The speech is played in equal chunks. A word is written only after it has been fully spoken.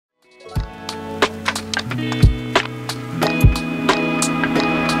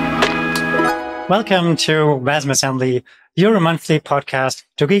Welcome to WasmAssembly, your monthly podcast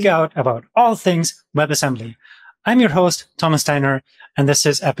to geek out about all things WebAssembly. I'm your host, Thomas Steiner, and this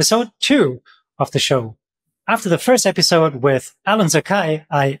is episode 2 of the show. After the first episode with Alan Sakai,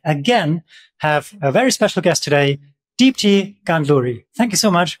 I again have a very special guest today, Deepti Gandluri. Thank you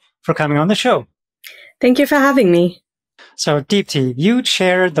so much for coming on the show. Thank you for having me. So Deepti, you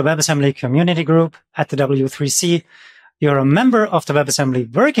chair the WebAssembly Community Group at the W3C. You're a member of the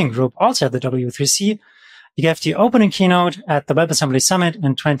WebAssembly Working Group, also at the W3C. You gave the opening keynote at the WebAssembly Summit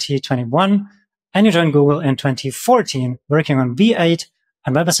in 2021, and you joined Google in 2014, working on V8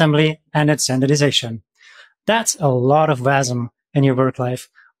 and WebAssembly and its standardization. That's a lot of WASM in your work life,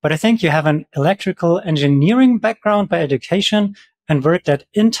 but I think you have an electrical engineering background by education and worked at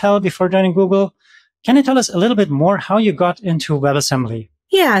Intel before joining Google. Can you tell us a little bit more how you got into WebAssembly?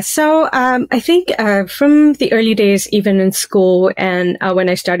 Yeah, so I think from the early days, even in school and when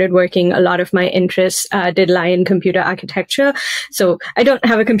I started working, a lot of my interests did lie in computer architecture. So I don't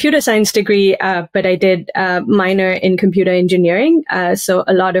have a computer science degree, but I did minor in computer engineering. So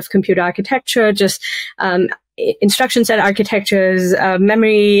a lot of computer architecture, just instruction set architectures,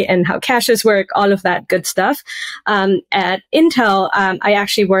 memory and how caches work, all of that good stuff. At Intel, I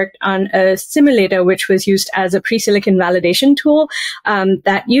actually worked on a simulator which was used as a pre-silicon validation tool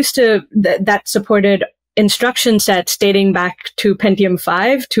that supported instruction sets dating back to Pentium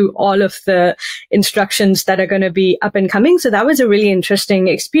 5 to all of the instructions that are going to be up and coming. So that was a really interesting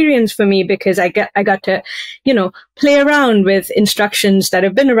experience for me because I got to, play around with instructions that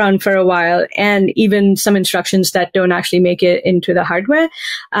have been around for a while and even some instructions that don't actually make it into the hardware.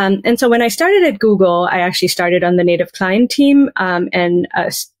 And so when I started at Google, I actually started on the native client team, and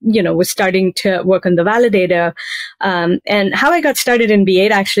was starting to work on the validator. And how I got started in V8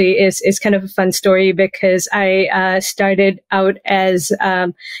 actually is kind of a fun story because I started out as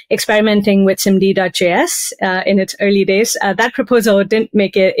experimenting with asm.js in its early days. That proposal didn't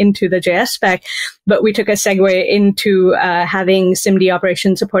make it into the JS spec, but we took a segue into having SIMD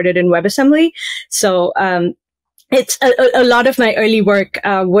operations supported in WebAssembly. So it's a lot of my early work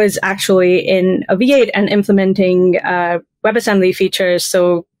was actually in a V8 and implementing WebAssembly features.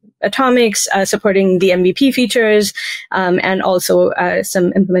 So atomics, supporting the MVP features, and also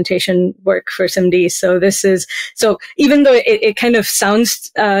some implementation work for SIMD. So even though it kind of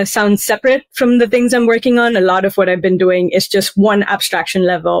sounds separate from the things I'm working on, a lot of what I've been doing is just one abstraction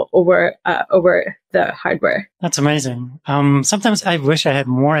level over the hardware. That's amazing. Sometimes I wish I had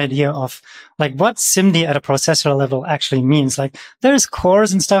more idea of what SIMD at a processor level actually means. There's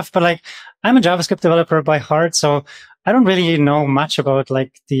cores and stuff, but I'm a JavaScript developer by heart, so I don't really know much about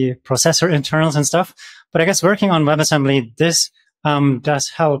the processor internals and stuff, but I guess working on WebAssembly, this does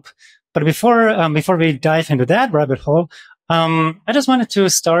help. But before we dive into that rabbit hole, I just wanted to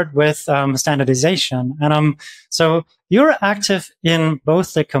start with standardization. And so you're active in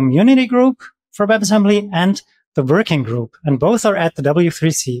both the community group for WebAssembly and the working group, and both are at the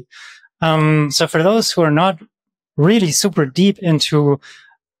W3C. So for those who are not really super deep into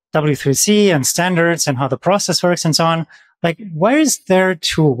W3C and standards and how the process works and so on, where is there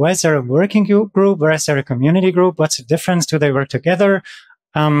two? Where is there a working group? Where is there a community group? What's the difference? Do they work together?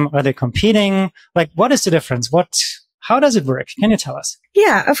 Are they competing? What is the difference? How does it work? Can you tell us?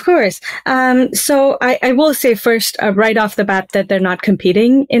 Yeah, of course. So I will say first, right off the bat, that they're not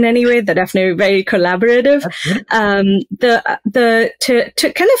competing in any way. They're definitely very collaborative.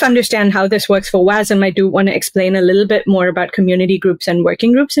 To kind of understand how this works for WASM, I do want to explain a little bit more about community groups and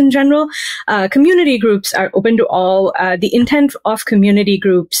working groups in general. Community groups are open to all. The intent of community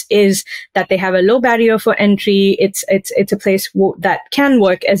groups is that they have a low barrier for entry. It's a place that can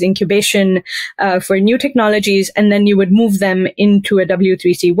work as incubation for new technologies, and then you would move them into a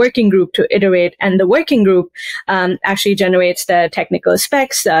W3C working group to iterate, and the working group actually generates the technical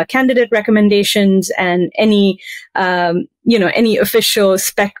specs, candidate recommendations, and any official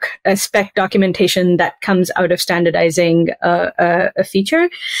spec documentation that comes out of standardizing a feature.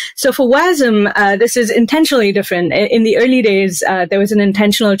 So for WASM, this is intentionally different. In the early days, there was an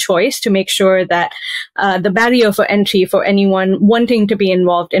intentional choice to make sure that the barrier for entry for anyone wanting to be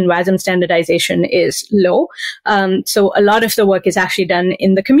involved in WASM standardization is low. So a lot of the work is actually done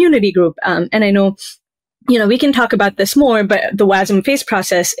in the community group. And I know we can talk about this more, but the WASM phase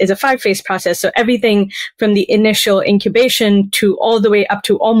process is a 5-phase process. So everything from the initial incubation to all the way up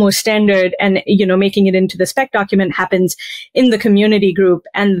to almost standard and, making it into the spec document happens in the community group.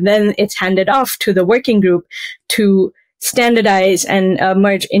 And then it's handed off to the working group to standardize and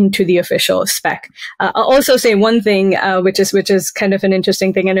merge into the official spec. I'll also say one thing, which is kind of an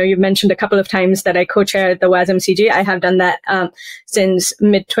interesting thing. I know you've mentioned a couple of times that I co-chair the Wasm CG. I have done that since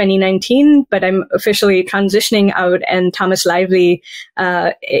mid 2019, but I'm officially transitioning out, and Thomas Lively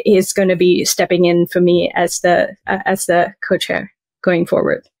is going to be stepping in for me as the co-chair going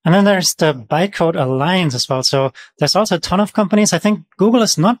forward. And then there's the Bytecode Alliance as well. So there's also a ton of companies. I think Google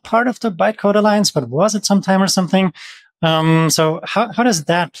is not part of the Bytecode Alliance, but was at some time or something. So how does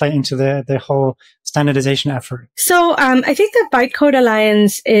that play into the whole standardization effort? So I think the Bytecode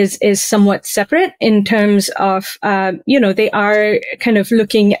Alliance is somewhat separate in terms of they are kind of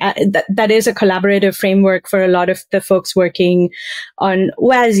looking at that is a collaborative framework for a lot of the folks working on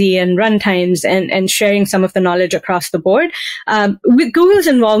WASI and runtimes and sharing some of the knowledge across the board. With Google's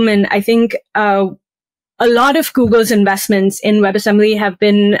involvement, I think a lot of Google's investments in WebAssembly have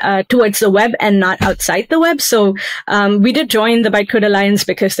been towards the web and not outside the web. So we did join the Bytecode Alliance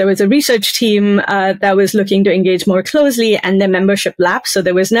because there was a research team that was looking to engage more closely, and their membership lapsed. So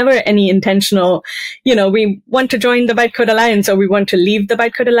there was never any intentional, we want to join the Bytecode Alliance or we want to leave the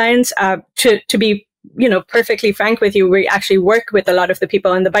Bytecode Alliance. To be perfectly frank with you, we actually work with a lot of the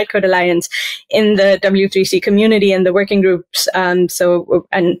people in the Bytecode Alliance in the W3C community and the working groups.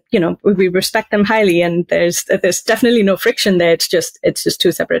 We respect them highly, and there's definitely no friction there. It's just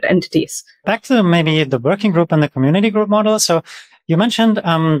two separate entities. Back to maybe the working group and the community group model. So you mentioned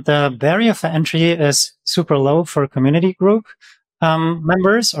the barrier for entry is super low for community group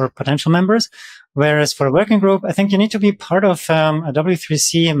members or potential members. Whereas for a working group, I think you need to be part of a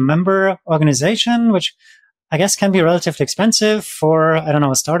W3C member organization, which I guess can be relatively expensive for, I don't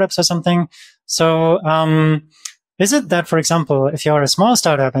know, startups or something. So is it that, for example, if you're a small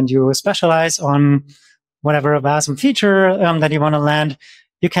startup and you specialize on whatever Wasm feature that you want to land,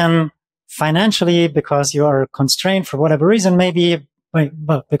 you can financially, because you are constrained for whatever reason, maybe,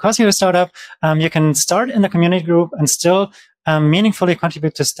 but because you're a startup, you can start in the community group and still meaningfully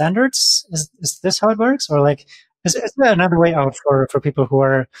contribute to standards? Is this how it works? Or is there another way out for people who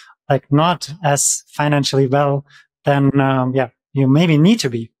are not as financially well than, you maybe need to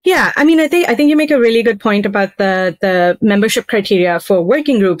be? Yeah, I mean, I think you make a really good point about the membership criteria for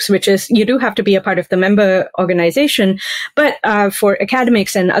working groups, which is you do have to be a part of the member organization. But for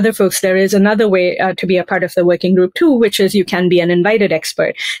academics and other folks, there is another way to be a part of the working group too, which is you can be an invited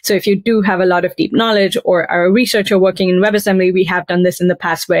expert. So if you do have a lot of deep knowledge or are a researcher working in WebAssembly, we have done this in the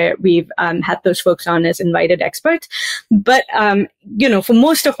past where we've had those folks on as invited experts. But for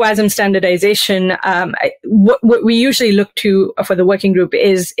most of Wasm standardization, what we usually look to for the working group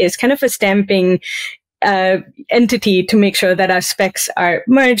is kind of a stamping entity to make sure that our specs are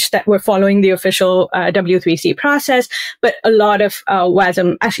merged, that we're following the official W3C process. But a lot of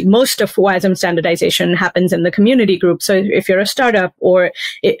Wasm, actually most of Wasm standardization happens in the community group. So if you're a startup or,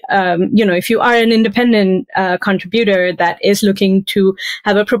 if you are an independent contributor that is looking to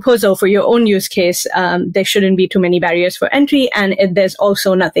have a proposal for your own use case, there shouldn't be too many barriers for entry. And there's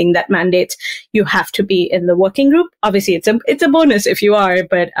also nothing that mandates you have to be in the working group. Obviously, it's a bonus if you are,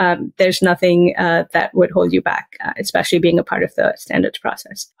 but there's nothing that would hold you back, especially being a part of the standards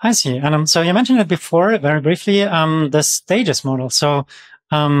process. I see. And so you mentioned it before, very briefly, the stages model. So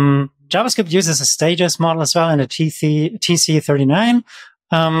JavaScript uses a stages model as well in the TC39.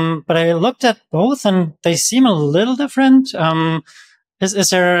 But I looked at both and they seem a little different. Is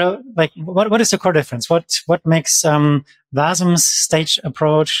there what is the core difference? What makes Wasm's stage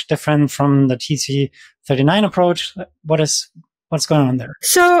approach different from the TC39 approach? What's going on there?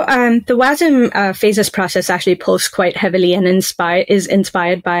 So the Wasm phases process actually pulls quite heavily and is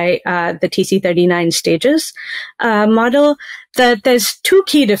inspired by the TC39 stages model. There's two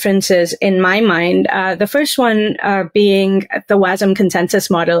key differences in my mind. The first one being the Wasm consensus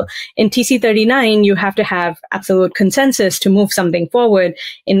model. In TC39, you have to have absolute consensus to move something forward.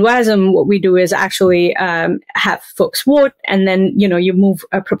 In Wasm, what we do is actually have folks vote, and then you move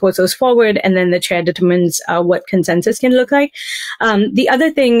proposals forward, and then the chair determines what consensus can look like. The other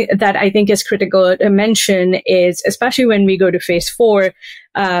thing that I think is critical to mention is, especially when we go to phase 4,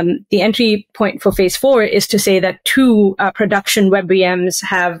 the entry point for phase 4 is to say that 2 production web VMs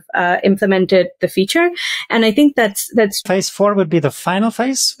have implemented the feature, and I think that's phase 4 would be the final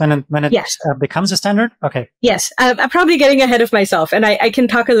phase when it yes. Becomes a standard. Okay. Yes, I'm probably getting ahead of myself, and I can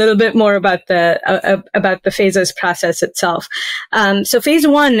talk a little bit more about the phases process itself. So phase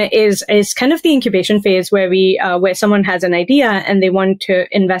 1 is kind of the incubation phase where someone has an idea and they want to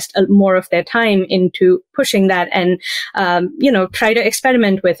invest more of their time into pushing that and try to experiment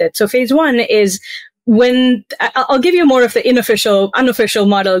with it. So phase 1 is I'll give you more of the unofficial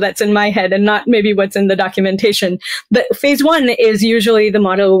model that's in my head and not maybe what's in the documentation. But phase one is usually the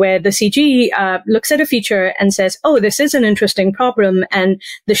model where the CG looks at a feature and says, oh, this is an interesting problem, and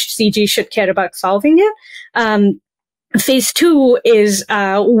the CG should care about solving it. Phase two is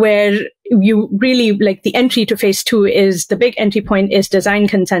where you really, like, the entry to phase two is, the big entry point is design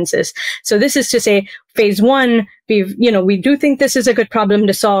consensus. So this is to say, phase one, we do think this is a good problem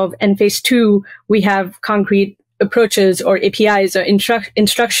to solve. And phase two, we have concrete approaches or APIs or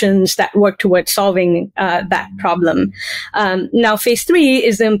instructions that work towards solving that problem. Now, phase three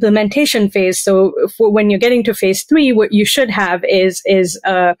is the implementation phase. So when you're getting to phase three, what you should have is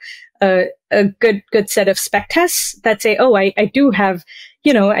a good set of spec tests that say, oh, I do have,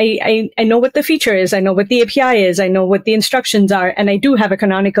 I know what the feature is. I know what the API is. I know what the instructions are. And I do have a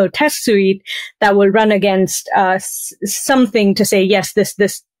canonical test suite that will run against, something to say, yes,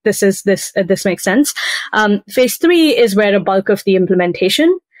 this makes sense. Phase three is where a bulk of the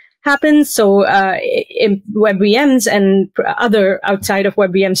implementation happens. So, in web VMs and other outside of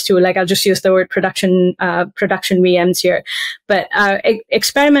web VMs too, like I'll just use the word production VMs here, but,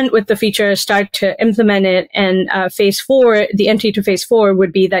 experiment with the feature, start to implement it. And, phase four, the entry to phase 4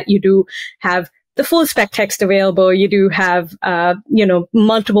 would be that you do have the full spec text available. You do have,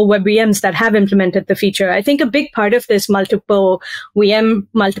 multiple web VMs that have implemented the feature. I think a big part of this multiple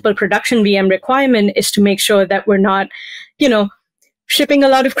production VM requirement is to make sure that we're not, shipping a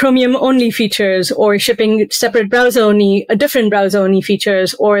lot of Chromium only features or shipping separate different browser only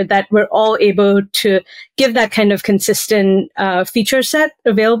features, or that we're all able to give that kind of consistent, feature set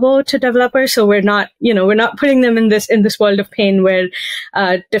available to developers. So we're not putting them in this world of pain where,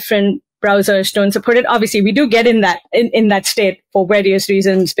 different browsers don't support it. Obviously, we do get in that state for various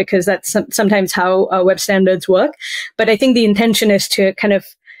reasons, because that's sometimes how web standards work. But I think the intention is to kind of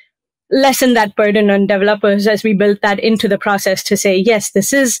lessen that burden on developers as we build that into the process to say, yes,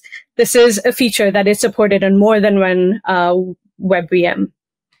 this is a feature that is supported on more than one web VM.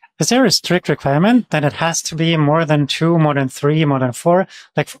 Is there a strict requirement that it has to be more than 2, more than 3, more than 4?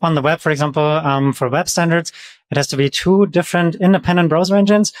 Like on the web, for example, for web standards, it has to be 2 different independent browser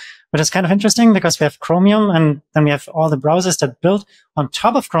engines, which is kind of interesting because we have Chromium and then we have all the browsers that build on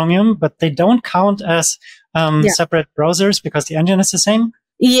top of Chromium, but they don't count as separate browsers because the engine is the same.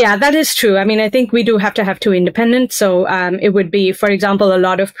 Yeah, that is true. I mean, I think we do have to have 2 independent. So it would be, for example, a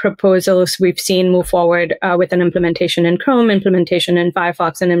lot of proposals we've seen move forward with an implementation in Chrome, implementation in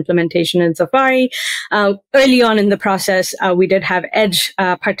Firefox, and implementation in Safari. Early on in the process, we did have Edge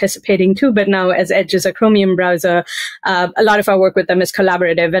participating too, but now as Edge is a Chromium browser, a lot of our work with them is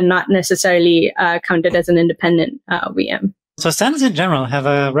collaborative and not necessarily counted as an independent VM. So standards in general have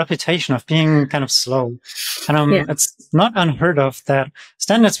a reputation of being kind of slow. And it's not unheard of that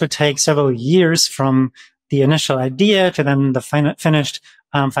standards would take several years from the initial idea to then the finished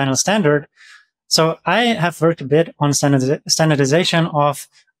final standard. So I have worked a bit on standardization of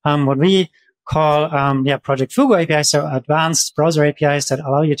what we call Project Fugu APIs, so advanced browser APIs that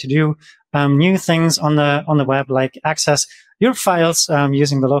allow you to do new things on the web, like access your files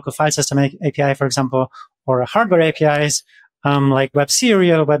using the local file system API, for example, or hardware APIs. Like Web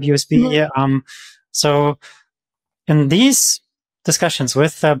Serial, Web USB. So in these discussions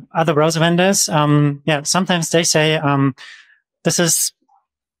with other browser vendors, sometimes they say, this is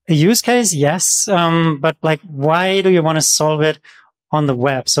a use case, yes, but like, why do you want to solve it on the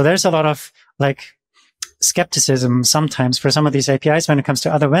web? So there's a lot of like skepticism sometimes for some of these APIs when it comes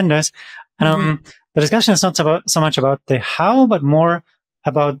to other vendors. And the discussion is not so much about the how, but more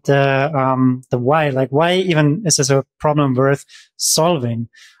about the why, like why even is this a problem worth solving?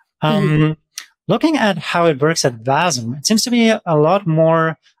 Looking at how it works at Wasm, it seems to be a lot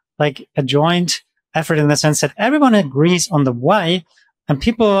more like a joint effort in the sense that everyone agrees on the why, and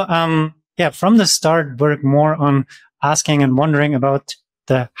people, from the start work more on asking and wondering about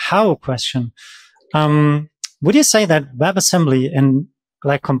the how question. Would you say that WebAssembly, and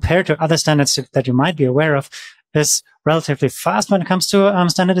like compared to other standards that you might be aware of, is relatively fast when it comes to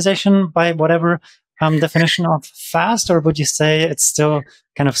standardization by whatever definition of fast, or would you say it's still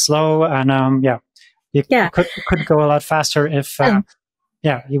kind of slow and you could go a lot faster if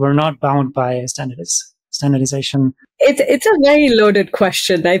you were not bound by standardization? It's a very loaded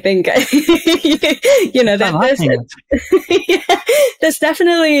question, I think. There's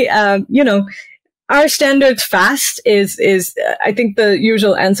definitely our standards fast is I think the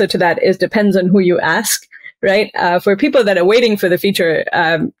usual answer to that is depends on who you ask. Right. For people that are waiting for the feature,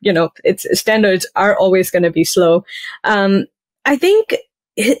 its standards are always going to be slow. I think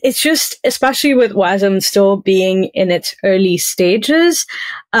it's just, especially with Wasm still being in its early stages,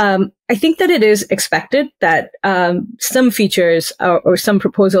 I think that it is expected that some features or some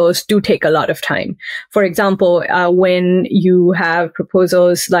proposals do take a lot of time. For example, when you have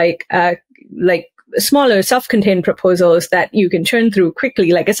proposals like smaller self-contained proposals that you can churn through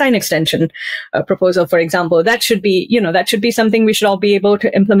quickly, like a sign extension proposal, for example, that should be something we should all be able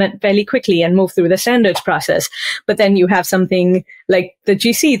to implement fairly quickly and move through the standards process. But then you have something like the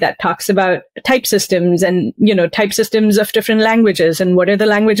GC that talks about type systems and, type systems of different languages and what are the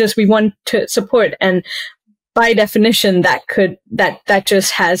languages we want to support. And by definition, that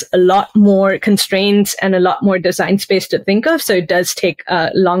just has a lot more constraints and a lot more design space to think of. So it does take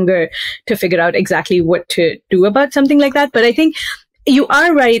longer to figure out exactly what to do about something like that. But I think you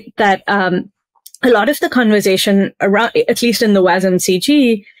are right that a lot of the conversation around, at least in the Wasm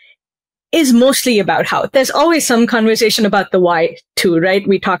CG, is mostly about how. There's always some conversation about the why too, right?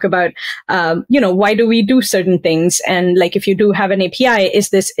 We talk about, why do we do certain things? And like, if you do have an API,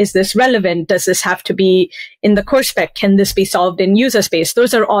 is this relevant? Does this have to be in the core spec? Can this be solved in user space?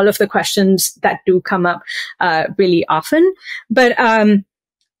 Those are all of the questions that do come up, really often. But,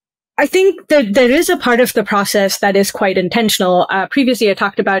 I think that there is a part of the process that is quite intentional. Previously, I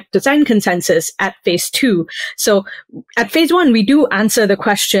talked about design consensus at phase 2. So at phase 1, we do answer the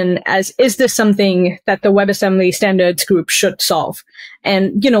question as, is this something that the WebAssembly standards group should solve?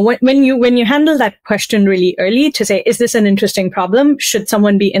 And, when you handle that question really early to say, is this an interesting problem? Should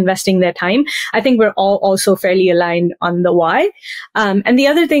someone be investing their time? I think we're all also fairly aligned on the why. And the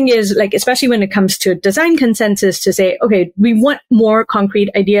other thing is, like, especially when it comes to design consensus, to say, okay, we want more concrete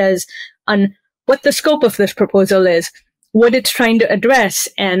ideas on what the scope of this proposal is, what it's trying to address,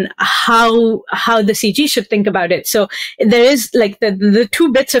 and how the CG should think about it. So there is like the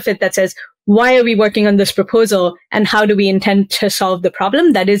two bits of it that says, why are we working on this proposal and how do we intend to solve the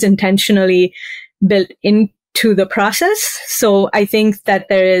problem? That is intentionally built into the process. So I think that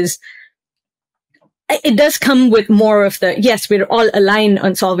it does come with more of the, yes, we're all aligned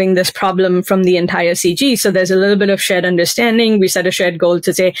on solving this problem from the entire CG. So there's a little bit of shared understanding. We set a shared goal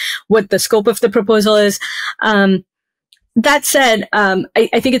to say what the scope of the proposal is. That said,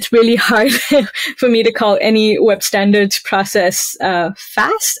 I think it's really hard for me to call any web standards process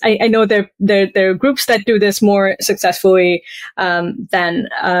fast. I know there are groups that do this more successfully than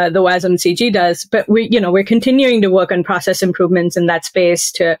the Wasm CG does, but we're continuing to work on process improvements in that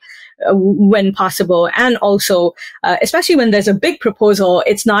space to when possible. And also, especially when there's a big proposal,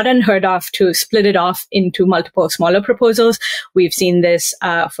 it's not unheard of to split it off into multiple smaller proposals. We've seen this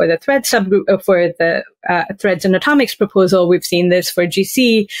for the thread subgroup, for the threads and atomics proposal. We've seen this for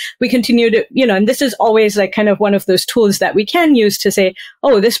GC. We continue to, and this is always like kind of one of those tools that we can use to say,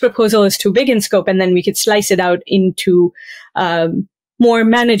 oh, this proposal is too big in scope, and then we could slice it out into more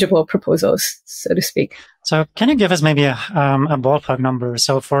manageable proposals, so to speak. So can you give us maybe a ballpark number?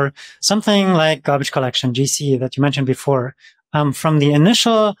 So for something like garbage collection, GC, that you mentioned before, from the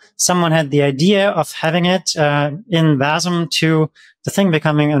initial, someone had the idea of having it in Wasm to the thing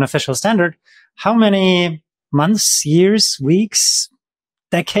becoming an official standard, how many months, years, weeks,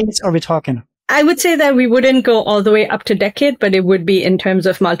 decades are we talking? I would say that we wouldn't go all the way up to decade, but it would be in terms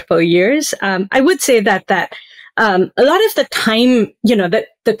of multiple years. I would say that a lot of the time,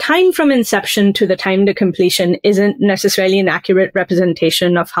 the time from inception to the time to completion isn't necessarily an accurate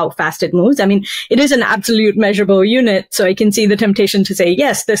representation of how fast it moves. I mean, it is an absolute measurable unit, so I can see the temptation to say,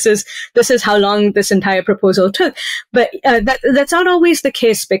 yes, this is how long this entire proposal took. But that's not always the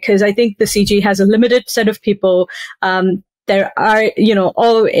case, because I think the CG has a limited set of people. There are,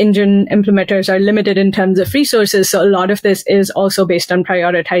 all engine implementers are limited in terms of resources. So a lot of this is also based on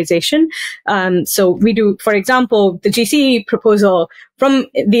prioritization. So we do, for example, the GC proposal from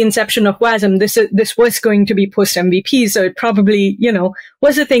the inception of Wasm, this was going to be post MVP. So it probably,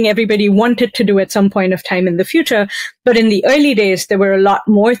 was a thing everybody wanted to do at some point of time in the future. But in the early days, there were a lot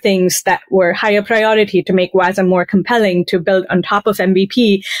more things that were higher priority to make Wasm more compelling, to build on top of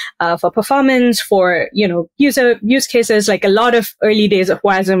MVP, for performance, for, use cases. Like a lot of early days of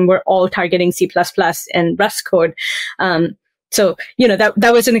Wasm were all targeting C++ and Rust code. So,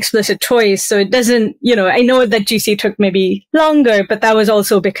 that was an explicit choice. So it doesn't, I know that GC took maybe longer, but that was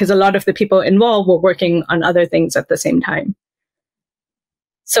also because a lot of the people involved were working on other things at the same time.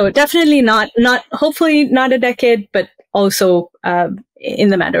 So definitely hopefully not a decade, but also, in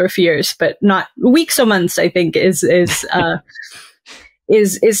the matter of years, but not weeks or months, I think is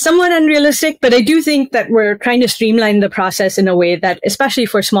somewhat unrealistic. But I do think that we're trying to streamline the process in a way that, especially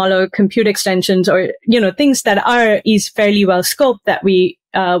for smaller compute extensions or, things that are fairly well scoped, that we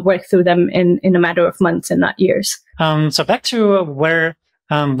work through them in a matter of months and not years. So back to where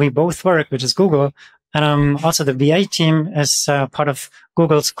we both work, which is Google. And also the VA team is part of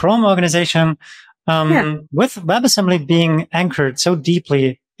Google's Chrome organization. With WebAssembly being anchored so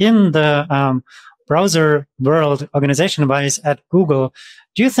deeply in the browser world organization-wise at Google,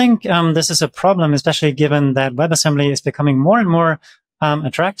 do you think this is a problem, especially given that WebAssembly is becoming more and more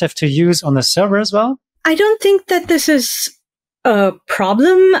attractive to use on the server as well? I don't think that this is a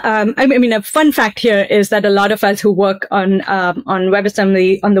problem. I mean, a fun fact here is that a lot of us who work on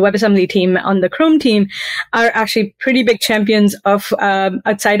WebAssembly, on the WebAssembly team, on the Chrome team, are actually pretty big champions of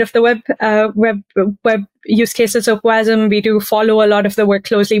outside of the web use cases of Wasm. We do follow a lot of the work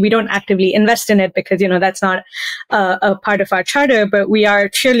closely. We don't actively invest in it because, that's not a part of our charter, but we are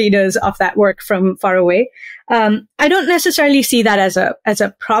cheerleaders of that work from far away. I don't necessarily see that as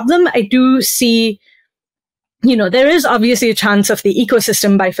a problem. I do see, there is obviously a chance of the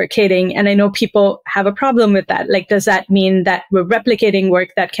ecosystem bifurcating, and I know people have a problem with that. Like, does that mean that we're replicating work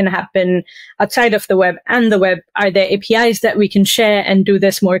that can happen outside of the web and the web? Are there APIs that we can share and do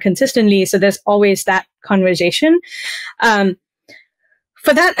this more consistently? So there's always that conversation.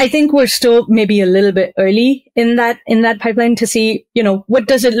 For that, I think we're still maybe a little bit early in that pipeline to see, what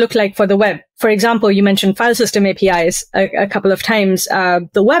does it look like for the web? For example, you mentioned file system APIs a couple of times.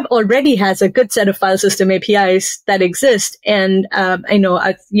 The web already has a good set of file system APIs that exist. And, I know,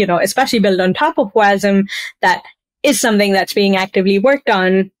 especially built on top of Wasm, that is something that's being actively worked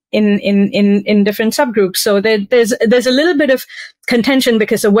on in different subgroups. So there's a little bit of contention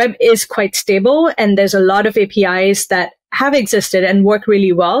because the web is quite stable and there's a lot of APIs that have existed and work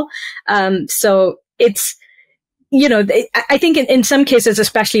really well. So it's, I think in some cases,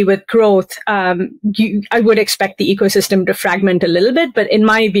 especially with growth, I would expect the ecosystem to fragment a little bit. But in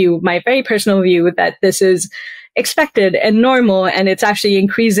my view, my very personal view, that this is expected and normal, and it's actually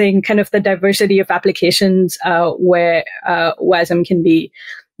increasing kind of the diversity of applications where Wasm can be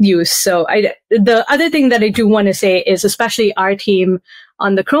used. So the other thing that I do want to say is, especially our team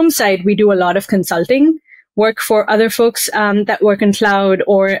on the Chrome side, we do a lot of consulting work for other folks that work in cloud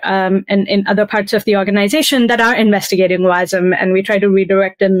or and in other parts of the organization that are investigating Wasm, and we try to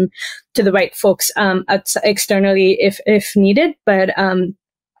redirect them to the right folks externally if needed. But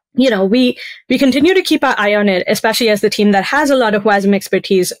we continue to keep our eye on it, especially as the team that has a lot of Wasm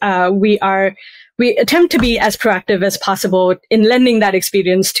expertise. We attempt to be as proactive as possible in lending that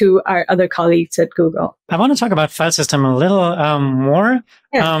experience to our other colleagues at Google. I want to talk about file system a little more.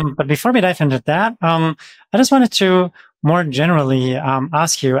 Yeah. But before we dive into that, I just wanted to more generally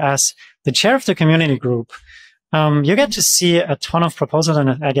ask you, as the chair of the community group, you get to see a ton of proposals,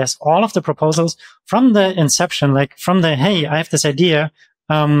 and I guess all of the proposals from the inception, like from the, hey, I have this idea,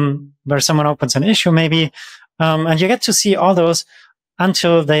 where someone opens an issue maybe, and you get to see all those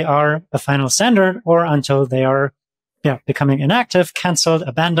until they are a final standard or until they are becoming inactive, canceled,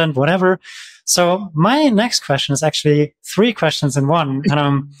 abandoned, whatever. So my next question is actually 3 questions in one.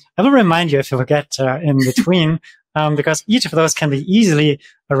 And I will remind you if you forget in between, because each of those can be easily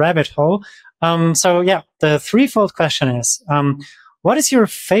a rabbit hole. The threefold question is, what is your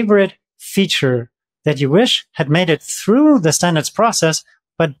favorite feature that you wish had made it through the standards process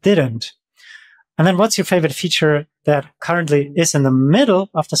but didn't? And then what's your favorite feature that currently is in the middle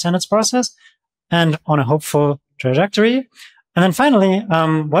of the standards process and on a hopeful trajectory? And then finally,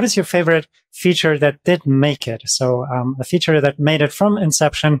 what is your favorite feature that did make it? So a feature that made it from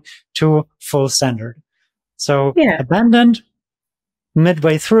inception to full standard. So abandoned,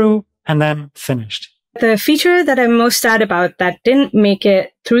 midway through, and then finished. The feature that I'm most sad about that didn't make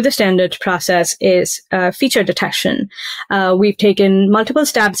it through the standards process is feature detection. We've taken multiple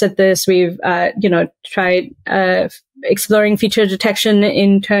stabs at this. We've, tried exploring feature detection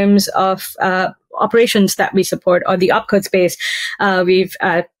in terms of operations that we support or the opcode space. We've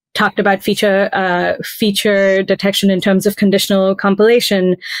talked about feature detection in terms of conditional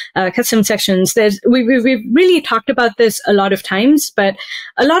compilation, custom sections. We've really talked about this a lot of times, but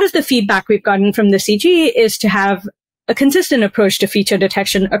a lot of the feedback we've gotten from the CG is to have a consistent approach to feature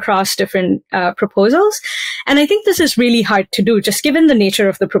detection across different proposals. And I think this is really hard to do, just given the nature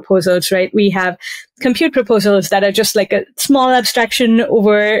of the proposals, right? We have compute proposals that are just like a small abstraction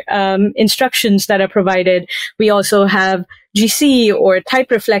over instructions that are provided. We also have GC or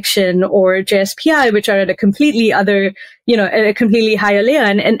type reflection or JSPI, which are at a completely other, at a completely higher layer.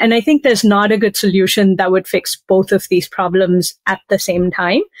 And I think there's not a good solution that would fix both of these problems at the same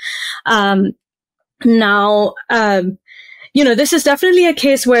time. this is definitely a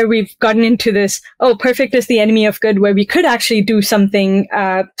case where we've gotten into this, perfect is the enemy of good, where we could actually do something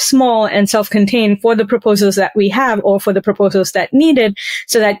small and self-contained for the proposals that we have or for the proposals that needed,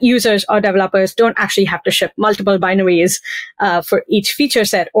 so that users or developers don't actually have to ship multiple binaries for each feature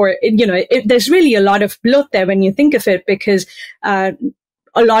set. Or, there's really a lot of bloat there when you think of it, because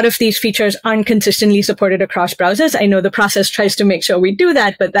a lot of these features aren't consistently supported across browsers. I know the process tries to make sure we do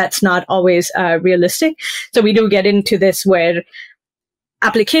that, but that's not always realistic. So we do get into this where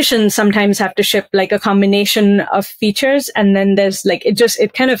applications sometimes have to ship like a combination of features, and then there's like,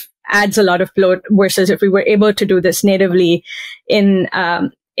 it kind of adds a lot of bloat, versus if we were able to do this natively in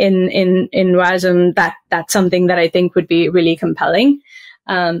Wasm, that's something that I think would be really compelling.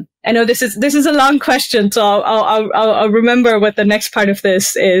 I know this is a long question, so I'll remember what the next part of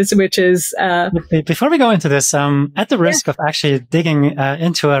this is, which is before we go into this, at the risk of actually digging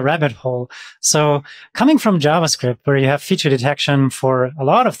into a rabbit hole. So coming from JavaScript, where you have feature detection for a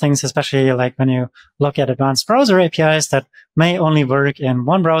lot of things, especially like when you look at advanced browser APIs that may only work in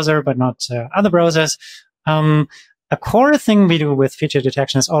one browser but not other browsers. A core thing we do with feature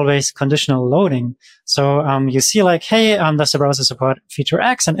detection is always conditional loading. So you see like, hey, does the browser support feature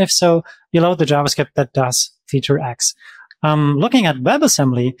X? And if so, you load the JavaScript that does feature X. Looking at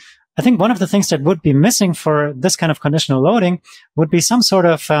WebAssembly, I think one of the things that would be missing for this kind of conditional loading would be some sort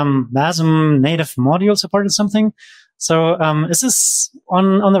of Wasm native module support or something. So is this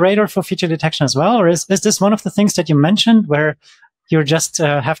on the radar for feature detection as well? Or is this one of the things that you mentioned where you just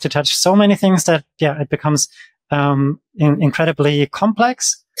have to touch so many things that, it becomes incredibly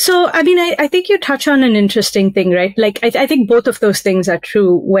complex? So, I mean, I think you touch on an interesting thing, right? Like, I think both of those things are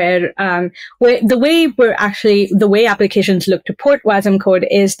true, where the way applications look to port Wasm code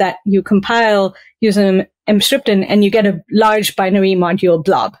is that you compile using mscripton and you get a large binary module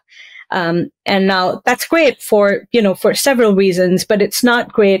blob. And now that's great for several reasons, but it's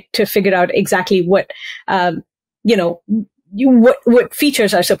not great to figure out exactly what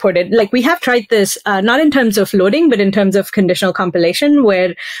features are supported. Like, we have tried this, not in terms of loading, but in terms of conditional compilation,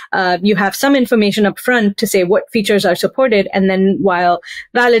 where you have some information up front to say what features are supported. And then while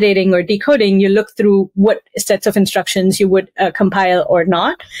validating or decoding, you look through what sets of instructions you would compile or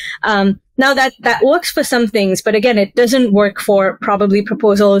not. Now that works for some things, but again, it doesn't work for probably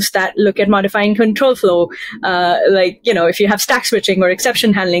proposals that look at modifying control flow. If you have stack switching or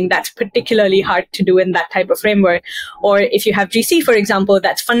exception handling, that's particularly hard to do in that type of framework. Or if you have GC, for example,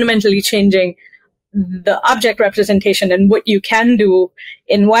 that's fundamentally changing the object representation and what you can do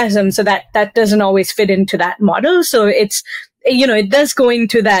in Wasm. So that doesn't always fit into that model. So it's, it does go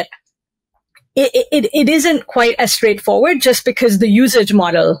into that. It isn't quite as straightforward, just because the usage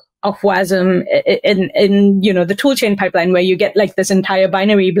model of Wasm in the toolchain pipeline, where you get like this entire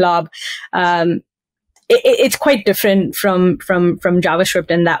binary blob, it's quite different from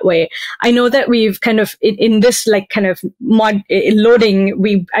JavaScript in that way. I know that we've kind of in this like kind of mod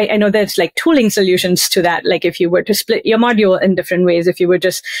loading, I know there's like tooling solutions to that. Like, if you were to split your module in different ways, if you were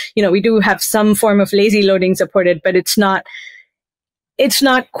just, we do have some form of lazy loading supported, but it's not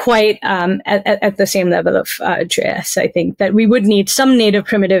quite at the same level of JS. I think that we would need some native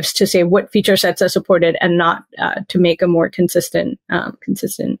primitives to say what feature sets are supported, and not to make a more consistent.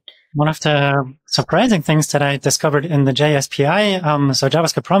 One of the surprising things that I discovered in the JSPI, so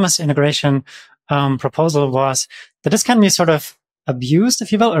JavaScript Promise integration proposal, was that this can be sort of abused,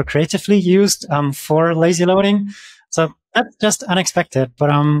 if you will, or creatively used for lazy loading. So that's just unexpected. But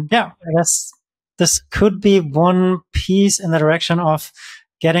I guess this could be one piece in the direction of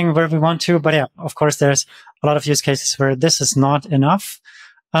getting where we want to. But of course, there's a lot of use cases where this is not enough.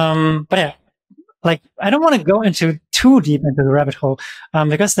 Like, I don't want to go too deep into the rabbit hole,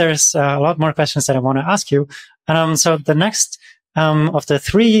 because there's a lot more questions that I want to ask you. So the next of the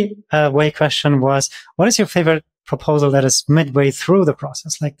three-way question was, what is your favorite proposal that is midway through the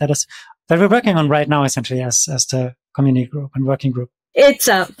process, like that we're working on right now, essentially as the community group and working group? It's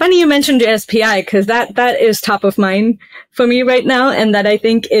funny you mentioned JSPI, because that is top of mind for me right now, and that I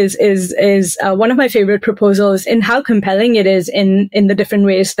think is one of my favorite proposals in how compelling it is in the different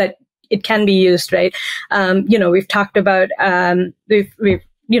ways that it can be used. Right? We've talked about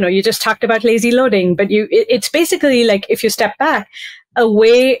you just talked about lazy loading, but it's basically like, if you step back, a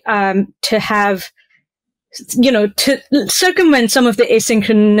way to have to circumvent some of the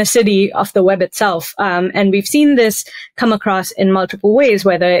asynchronicity of the web itself. And we've seen this come across in multiple ways,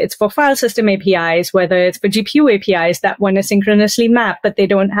 whether it's for file system APIs, whether it's for GPU APIs that want to synchronously map, but they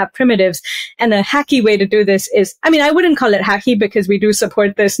don't have primitives. And a hacky way to do this is, I wouldn't call it hacky, because we do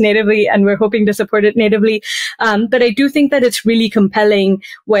support this natively and we're hoping to support it natively. But I do think that it's really compelling,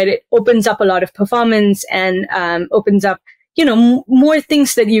 where it opens up a lot of performance and opens up more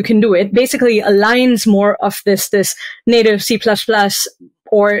things that you can do. It basically aligns more of this native C++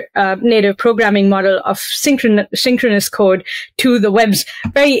 or native programming model of synchronous code to the web's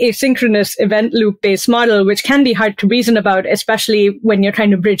very asynchronous event loop based model, which can be hard to reason about, especially when you're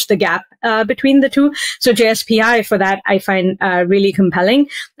trying to bridge the gap between the two. So JSPI for that I find really compelling.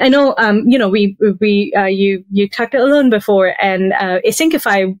 I know you talked alone before, and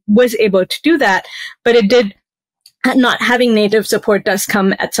Asyncify was able to do that, but it did. Not having native support does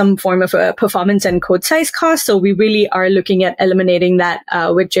come at some form of a performance and code size cost. So we really are looking at eliminating that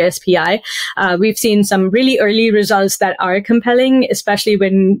with JSPI. We've seen some really early results that are compelling, especially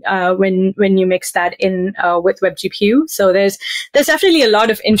when you mix that in with WebGPU. So there's definitely a lot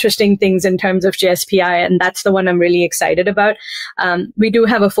of interesting things in terms of JSPI, and that's the one I'm really excited about. We do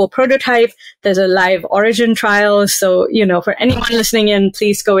have a full prototype. There's a live origin trial. So, for anyone listening in,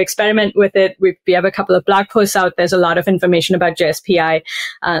 please go experiment with it. We have a couple of blog posts out. There's a lot of information about JSPI.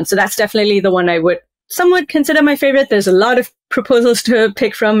 So that's definitely the one I would somewhat consider my favorite. There's a lot of proposals to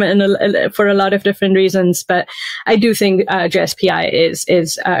pick from and for a lot of different reasons, but I do think JSPI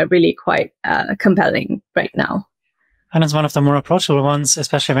is really quite compelling right now. And it's one of the more approachable ones,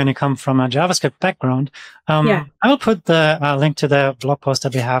 especially when you come from a JavaScript background. I will put the link to the blog post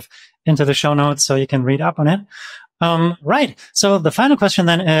that we have into the show notes so you can read up on it. Right. So the final question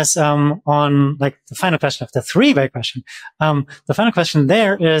then is on the final question of the three-way question. The final question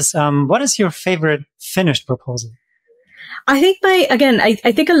there is, what is your favorite finished proposal? I think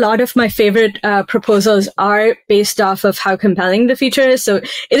I think a lot of my favorite proposals are based off of how compelling the feature is. So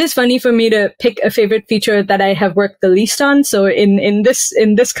it is funny for me to pick a favorite feature that I have worked the least on. So in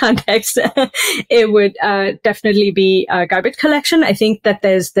this context, it would definitely be garbage collection. I think that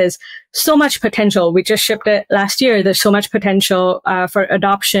there's so much potential. We just shipped it last year. There's so much potential for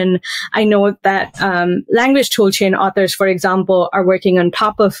adoption. I know that language toolchain authors, for example, are working on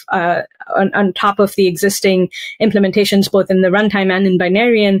top of the existing implementations, both in the runtime and in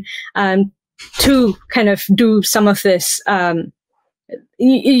binarian, to kind of do some of this, to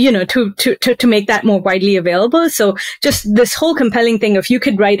make that more widely available. So just this whole compelling thing of you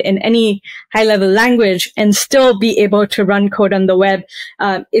could write in any high level language and still be able to run code on the web,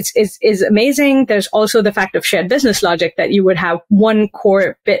 is amazing. There's also the fact of shared business logic that you would have one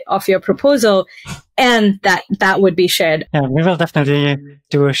core bit of your proposal and that would be shared. Yeah, we will definitely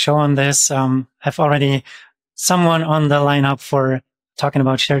do a show on this. I've already someone on the lineup for talking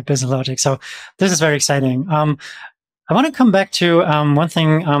about shared business logic. So this is very exciting. I want to come back to one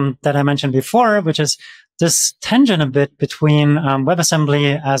thing that I mentioned before, which is this tension a bit between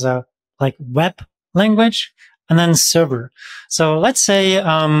WebAssembly as a web language and then server. So let's say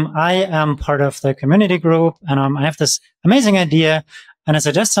I am part of the community group and I have this amazing idea and I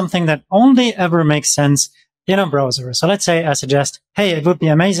suggest something that only ever makes sense in a browser. So let's say I suggest, hey, it would be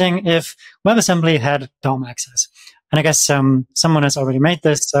amazing if WebAssembly had DOM access. And I guess someone has already made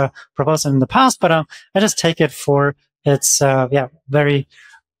this proposal in the past, but I just take it for its very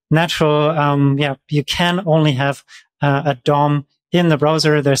natural. You can only have a DOM in the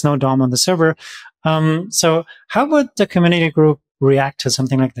browser. There's no DOM on the server. So how would the community group react to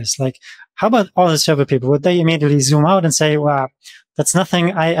something like this? Like, how about all the server people? Would they immediately zoom out and say, wow, that's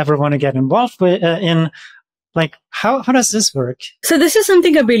nothing I ever want to get involved with in? Like, how does this work? So this is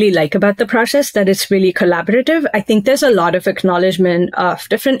something I really like about the process, that it's really collaborative. I think there's a lot of acknowledgement of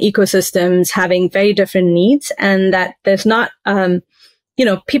different ecosystems having very different needs, and that there's not,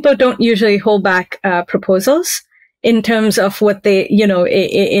 people don't usually hold back proposals in terms of what they,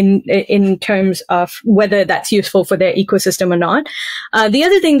 in terms of whether that's useful for their ecosystem or not. The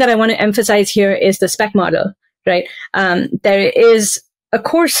other thing that I want to emphasize here is the spec model, right? There is a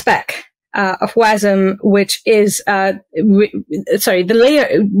core spec of Wasm, which is, the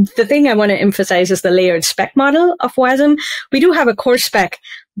thing I want to emphasize is the layered spec model of Wasm. We do have a core spec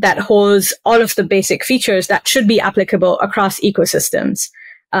that holds all of the basic features that should be applicable across ecosystems.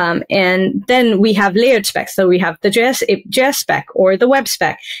 And then we have layered specs. So we have the JS spec or the web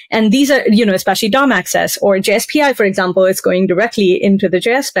spec. And these are, especially DOM access or JSPI, for example, is going directly into the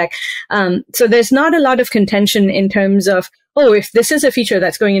JS spec. So there's not a lot of contention in terms of, if this is a feature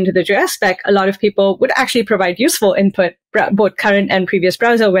that's going into the JS spec, a lot of people would actually provide useful input, both current and previous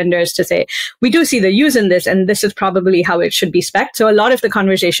browser vendors, to say, we do see the use in this, and this is probably how it should be spec'd. So a lot of the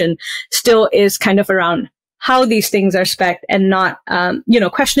conversation still is kind of around how these things are spec'd and not,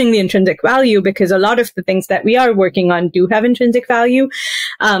 questioning the intrinsic value, because a lot of the things that we are working on do have intrinsic value.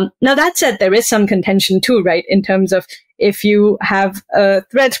 Now that said, there is some contention too, right? In terms of if you have a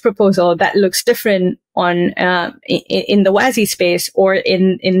threads proposal that looks different on, in the WASI space or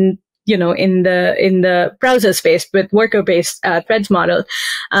in in the browser space with worker-based threads model.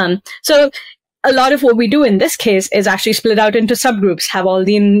 So a lot of what we do in this case is actually split out into subgroups, have all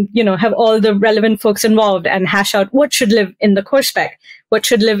the relevant folks involved, and hash out what should live in the core spec, what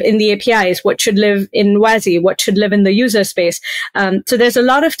should live in the APIs, what should live in WASI, what should live in the user space. So there's a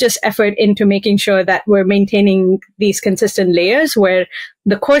lot of just effort into making sure that we're maintaining these consistent layers where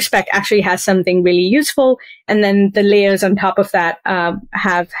the core spec actually has something really useful, and then the layers on top of that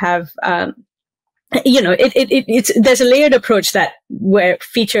there's a layered approach that where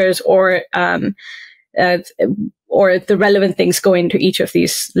features or the relevant things go into each of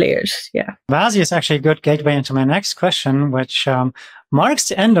these layers. Yeah. WASI is actually a good gateway into my next question, which marks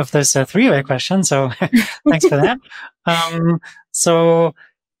the end of this three-way question. So thanks for that. So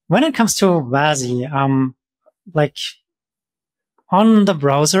when it comes to WASI, like on the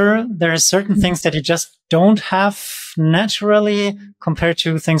browser, there are certain things that you just don't have naturally compared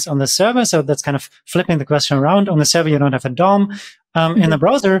to things on the server. So that's kind of flipping the question around. On the server, you don't have a DOM. In the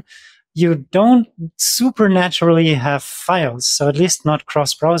browser, you don't supernaturally have files. So at least not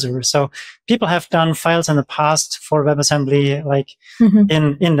cross-browser. So people have done files in the past for WebAssembly, like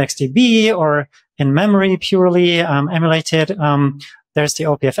in IndexedDB or in memory purely emulated. There's the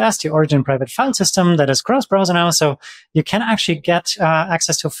OPFS, the Origin Private File System, that is cross-browser now. So you can actually get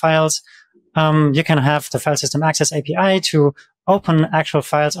access to files. You can have the File System Access API to open actual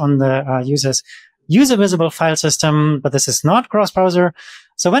files on the user's user-visible file system, but this is not cross-browser.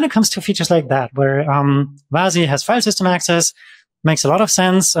 So when it comes to features like that, where WASI has file system access, makes a lot of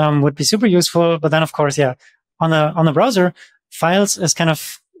sense, would be super useful. But then, of course, yeah, on the browser, files is kind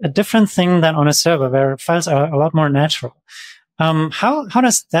of a different thing than on a server, where files are a lot more natural. How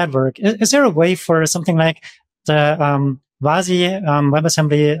does that work? Is there a way for something like the WASI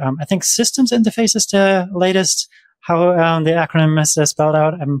WebAssembly? I think systems interface is the latest. How the acronym is spelled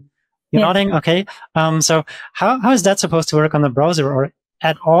out? You're nodding. Okay. So how is that supposed to work on the browser, or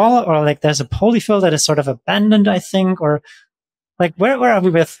at all? Or like there's a polyfill that is sort of abandoned, I think, or like where are we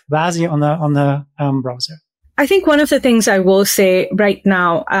with WASI on the browser? I think one of the things I will say right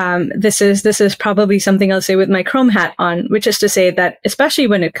now, this is probably something I'll say with my Chrome hat on, which is to say that especially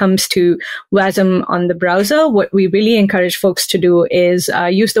when it comes to Wasm on the browser, what we really encourage folks to do is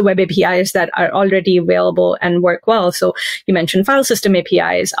use the web APIs that are already available and work well. So you mentioned file system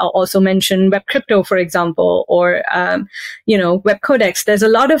APIs. I'll also mention web crypto, for example, or web codecs. There's a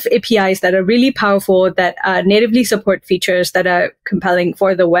lot of APIs that are really powerful that natively support features that are compelling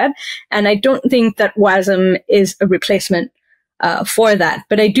for the web, and I don't think that Wasm is a replacement for that.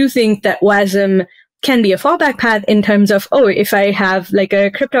 But I do think that Wasm can be a fallback path in terms of, if I have like a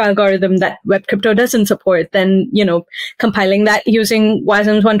crypto algorithm that web crypto doesn't support, then, compiling that using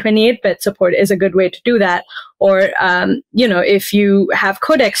Wasm's 128-bit support is a good way to do that. Or, if you have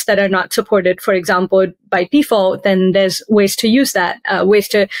codecs that are not supported, for example, by default, then there's ways to use that, ways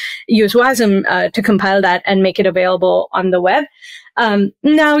to use Wasm to compile that and make it available on the web.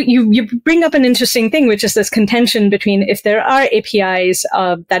 Now you bring up an interesting thing, which is this contention between if there are APIs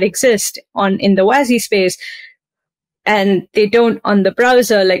that exist in the WASI space and they don't on the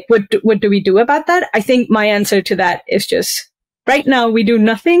browser, like what do we do about that? I think my answer to that is just right now we do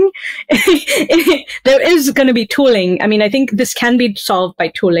nothing. There is going to be tooling. I mean, I think this can be solved by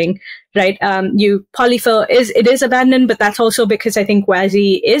tooling, right? Polyfill it is abandoned, but that's also because I think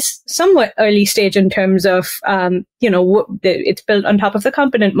WASI is somewhat early stage in terms of, it's built on top of the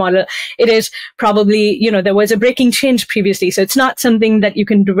component model. It is probably, there was a breaking change previously. So it's not something that you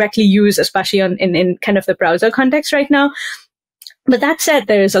can directly use, especially in kind of the browser context right now. But that said,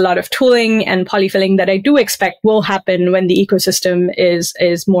 there is a lot of tooling and polyfilling that I do expect will happen when the ecosystem is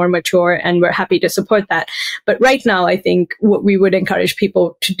more mature, and we're happy to support that. But right now, I think what we would encourage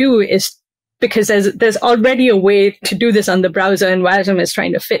people to do is, because there's already a way to do this on the browser, and Wasm is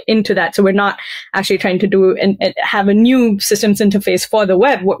trying to fit into that. So we're not actually trying to do and have a new systems interface for the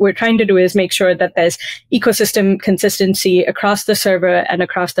web. What we're trying to do is make sure that there's ecosystem consistency across the server and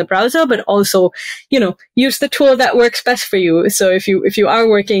across the browser, but also, use the tool that works best for you. So if you are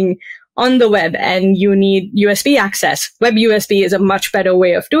working on the web and you need USB access, Web USB is a much better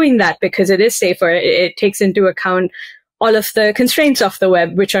way of doing that because it is safer. It takes into account all of the constraints of the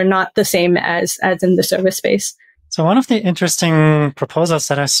web, which are not the same as in the server space. So one of the interesting proposals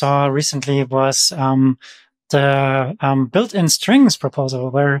that I saw recently was the built-in strings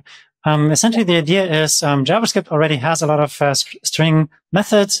proposal, where essentially the idea is JavaScript already has a lot of string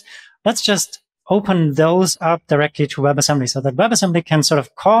methods. Let's just open those up directly to WebAssembly so that WebAssembly can sort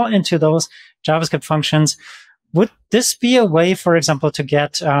of call into those JavaScript functions. Would this be a way, for example, to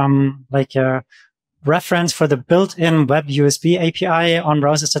get like a reference for the built-in Web USB API on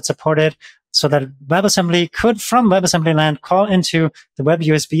browsers that support it, so that WebAssembly could, from WebAssembly land, call into the Web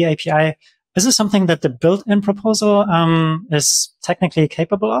USB API. Is this something that the built-in proposal is technically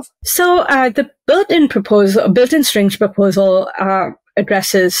capable of? So the built-in strings proposal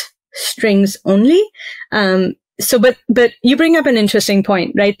addresses strings only. But you bring up an interesting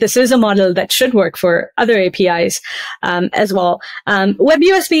point, right? This is a model that should work for other APIs as well.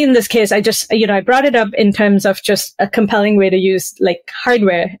 WebUSB in this case, I brought it up in terms of just a compelling way to use like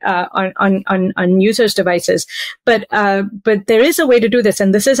hardware on users' devices. But there is a way to do this,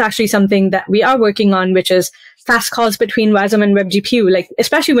 and this is actually something that we are working on, which is fast calls between Wasm and WebGPU, like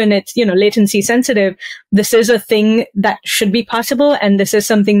especially when it's, latency sensitive. This is a thing that should be possible, and this is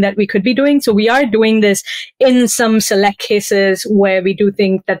something that we could be doing. So we are doing this in some select cases where we do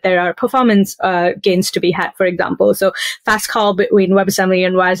think that there are performance gains to be had, for example. So fast call between WebAssembly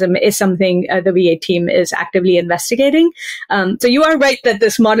and Wasm is something the V8 team is actively investigating. So you are right that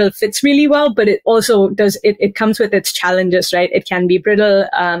this model fits really well, but it also it comes with its challenges, right? It can be brittle.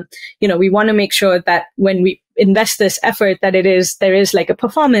 We want to make sure that when we invest this effort, that there is like a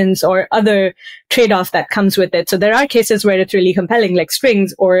performance or other trade-off that comes with it. So there are cases where it's really compelling, like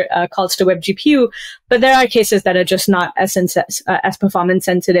strings or calls to WebGPU, but there are cases that are just not as performance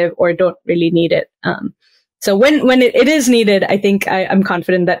sensitive or don't really need it. So when it is needed, I think I'm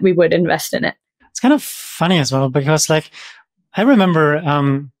confident that we would invest in it. It's kind of funny as well, because like I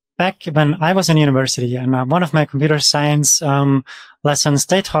remember back when I was in university, and one of my computer science lessons,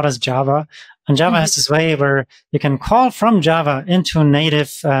 they taught us Java. And Java has this way where you can call from Java into native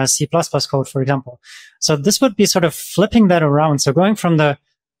C++ code, for example. So this would be sort of flipping that around. So going from the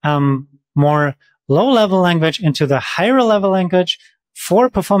more low-level language into the higher-level language for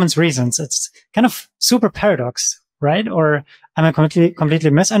performance reasons. It's kind of super paradox, right? Or am I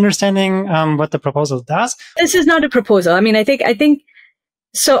completely misunderstanding what the proposal does? This is not a proposal. I mean, I think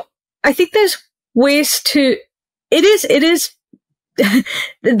there's ways to. It is.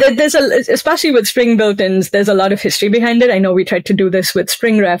 Especially with Spring built-ins, there's a lot of history behind it. I know we tried to do this with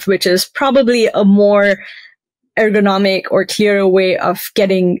Spring Ref, which is probably a more ergonomic or clearer way of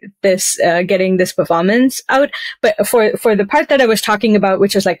getting this performance out. But for the part that I was talking about,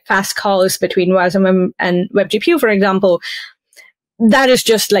 which is like fast calls between Wasm and WebGPU, for example, that is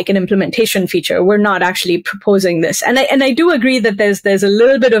just like an implementation feature. We're not actually proposing this. And I do agree that there's a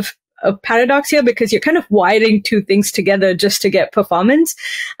little bit of a paradox here, because you're kind of wiring two things together just to get performance.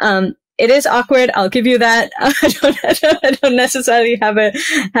 It is awkward. I'll give you that. I don't necessarily have a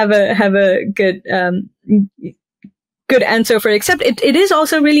good answer for it, except it is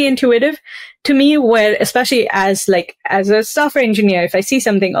also really intuitive to me, where especially as a software engineer, if I see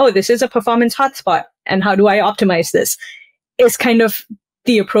something, oh, this is a performance hotspot, and how do I optimize this, is kind of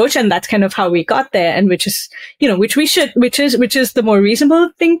the approach, and that's kind of how we got there, and which is the more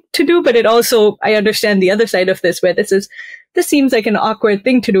reasonable thing to do. But it also, I understand the other side of this, where this seems like an awkward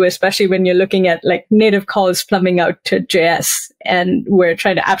thing to do, especially when you're looking at like native calls plumbing out to JS, and we're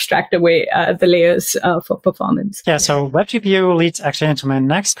trying to abstract away the layers for performance. Yeah. So WebGPU leads actually into my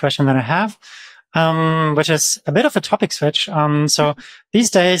next question that I have, which is a bit of a topic switch. So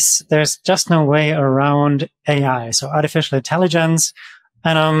these days, there's just no way around AI. So artificial intelligence.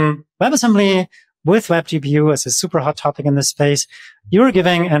 And WebAssembly with WebGPU is a super hot topic in this space. You were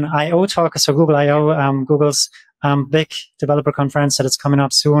giving an I/O talk, so Google I/O, Google's big developer conference that is coming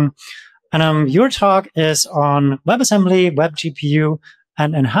up soon. And your talk is on WebAssembly, WebGPU,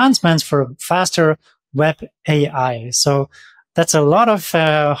 and enhancements for faster web AI. So that's a lot of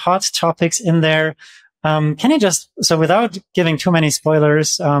hot topics in there. Can you just, so without giving too many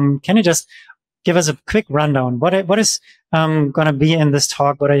spoilers, can you just give us a quick rundown? What is going to be in this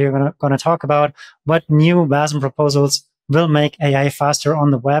talk? What are you going to talk about? What new Wasm proposals will make AI faster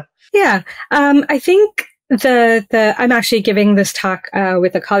on the web? Yeah, I think I'm actually giving this talk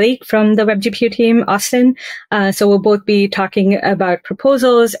with a colleague from the WebGPU team, Austin. So we'll both be talking about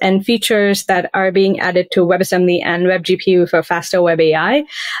proposals and features that are being added to WebAssembly and WebGPU for faster web AI.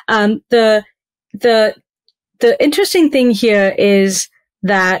 The interesting thing here is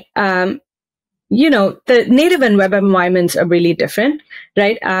that the native and web environments are really different,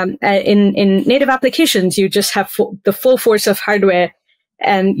 right? In native applications, you just have the full force of hardware,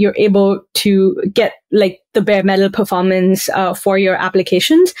 and you're able to get like the bare metal performance for your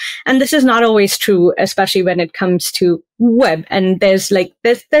applications. And this is not always true, especially when it comes to web. And there's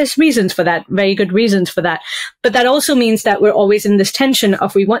reasons for that, very good reasons for that. But that also means that we're always in this tension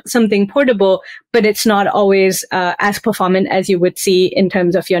of we want something portable, but it's not always as performant as you would see in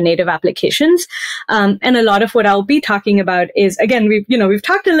terms of your native applications. And a lot of what I'll be talking about is, again, we've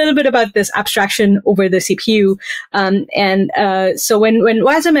talked a little bit about this abstraction over the CPU. So when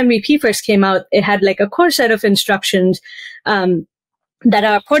Wasm MVP first came out, it had like a core set of instructions that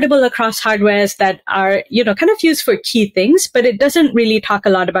are portable across hardwares that are, kind of used for key things, but it doesn't really talk a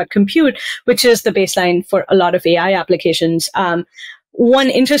lot about compute, which is the baseline for a lot of AI applications. One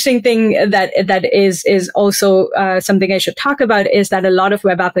interesting thing that is also something I should talk about is that a lot of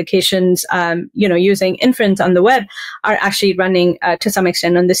web applications, using inference on the web are actually running to some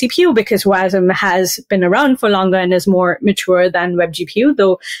extent on the CPU, because Wasm has been around for longer and is more mature than WebGPU.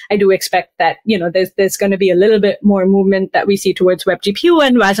 Though I do expect that there's going to be a little bit more movement that we see towards WebGPU,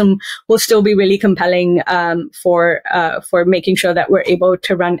 and Wasm will still be really compelling for making sure that we're able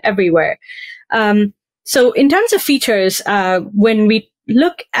to run everywhere. So in terms of features, when we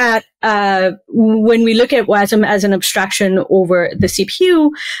look at Wasm as an abstraction over the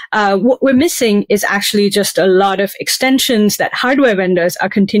CPU, what we're missing is actually just a lot of extensions that hardware vendors are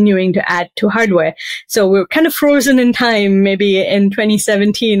continuing to add to hardware. So we're kind of frozen in time, maybe in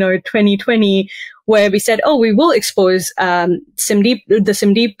 2017 or 2020, where we said, we will expose the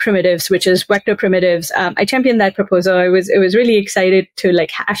SIMD primitives, which is vector primitives. I championed that proposal. I was really excited to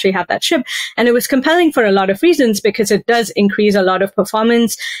actually have that ship. And it was compelling for a lot of reasons, because it does increase a lot of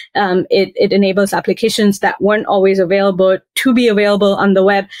performance. It enables applications that weren't always available to be available on the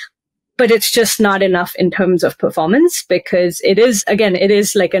web. But it's just not enough in terms of performance, because it is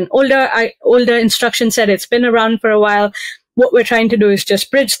like an older instruction set. It's been around for a while. What we're trying to do is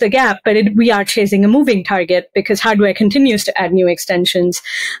just bridge the gap, but we are chasing a moving target because hardware continues to add new extensions.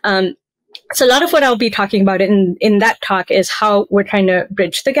 So a lot of what I'll be talking about in that talk is how we're trying to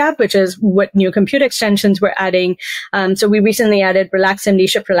bridge the gap, which is what new compute extensions we're adding. So we recently added RelaxMD,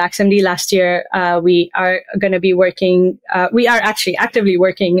 shipped RelaxMD last year. We are going to be we are actually actively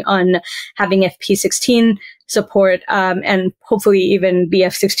working on having FP16 support, and hopefully even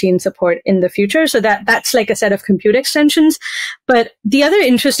BF16 support in the future. So that's like a set of compute extensions. But the other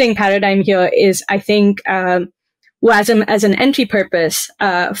interesting paradigm here is, I think, Wasm as an entry purpose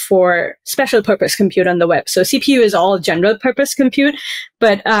for special purpose compute on the web. So CPU is all general purpose compute,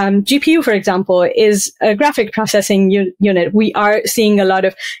 but GPU, for example, is a graphic processing unit. We are seeing a lot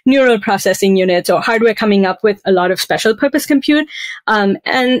of neural processing units or hardware coming up with a lot of special purpose compute, and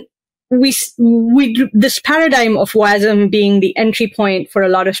this paradigm of Wasm being the entry point for a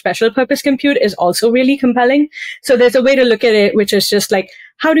lot of special purpose compute is also really compelling. So there's a way to look at it, which is just like,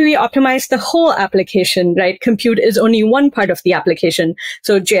 how do we optimize the whole application, right? Compute is only one part of the application.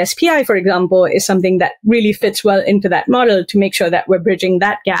 So JSPI, for example, is something that really fits well into that model to make sure that we're bridging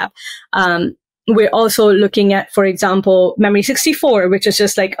that gap. We're also looking at, for example, memory 64, which is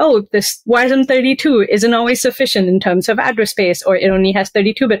just like, this Wasm 32 isn't always sufficient in terms of address space, or it only has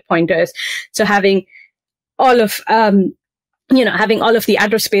 32-bit pointers. So having all of the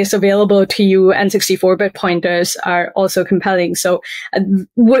address space available to you and 64-bit pointers are also compelling. So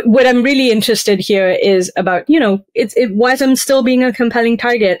what I'm really interested here is about, Wasm still being a compelling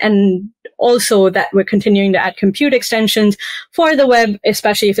target, and also that we're continuing to add compute extensions for the web,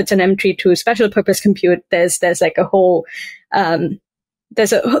 especially if it's an entry to special purpose compute. There's like a whole,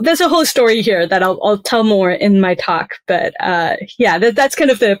 there's a whole story here that I'll tell more in my talk. But, that's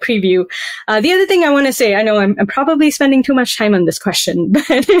kind of the preview. The other thing I want to say, I know I'm probably spending too much time on this question,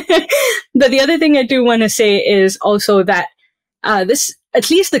 but the other thing I do want to say is also that, at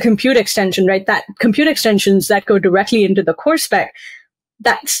least the compute extension, right? That compute extensions that go directly into the core spec,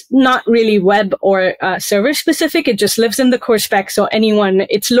 that's not really web or server specific. It just lives in the core spec. So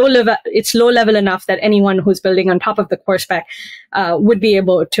it's low level enough that anyone who's building on top of the core spec would be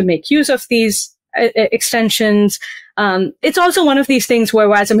able to make use of these extensions. It's also one of these things where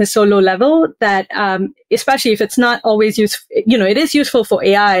Wasm is so low level that, especially if it's not always useful, it is useful for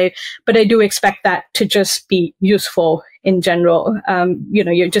AI, but I do expect that to just be useful in general.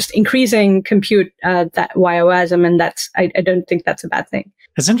 You're just increasing compute that via Wasm, and I don't think that's a bad thing.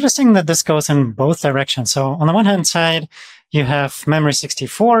 It's interesting that this goes in both directions. So on the one hand side, you have memory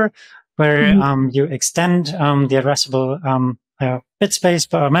 64, where you extend the addressable bit space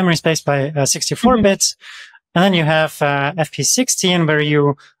or memory space by 64 bits. And then you have FP16, where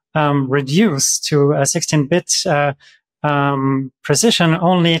you reduce to a 16-bit precision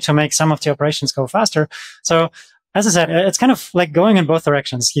only to make some of the operations go faster. So as I said, it's kind of like going in both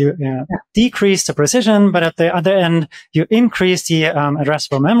directions. You decrease the precision, but at the other end, you increase the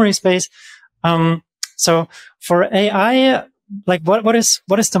addressable memory space. So for AI, like what is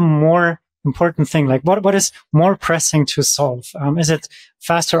the more important thing? Like what is more pressing to solve? Is it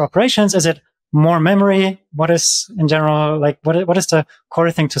faster operations? Is it more memory? What is in general, like what is the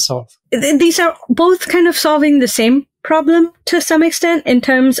core thing to solve? These are both kind of solving the same problem to some extent, in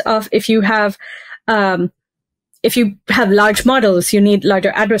terms of if you have large models, you need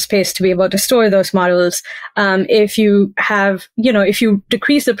larger address space to be able to store those models. If you have, if you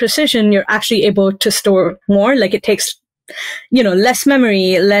decrease the precision, you're actually able to store more. Like it takes, less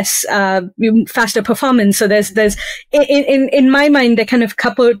memory, less, faster performance. So there's, in my mind, they're kind of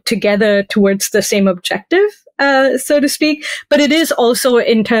coupled together towards the same objective, so to speak. But it is also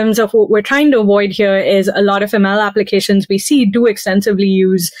in terms of what we're trying to avoid here is a lot of ML applications we see do extensively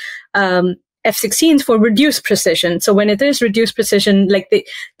use, F16s for reduced precision. So when it is reduced precision, like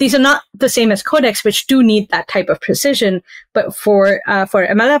these are not the same as codecs, which do need that type of precision. But for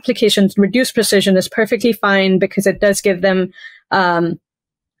ML applications, reduced precision is perfectly fine because it does give them,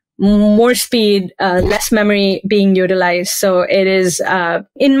 more speed, less memory being utilized. So it is,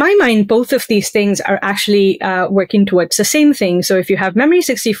 in my mind, both of these things are actually, working towards the same thing. So if you have memory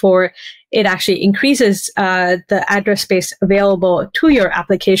 64, it actually increases, the address space available to your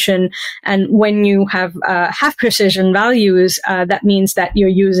application. And when you have, half precision values, that means that you're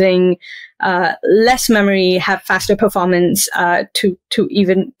using, less memory, have faster performance, to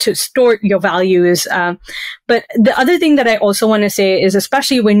store your values. But the other thing that I also want to say is,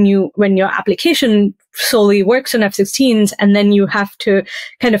 especially when your application solely works on F16s, and then you have to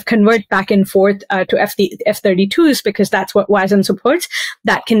kind of convert back and forth, to F32s, because that's what Wasm supports,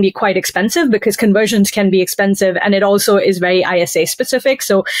 that can be quite expensive because conversions can be expensive. And it also is very ISA specific.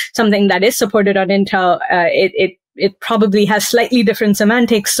 So something that is supported on Intel, it probably has slightly different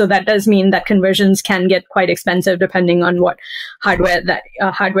semantics. So that does mean that conversions can get quite expensive depending on what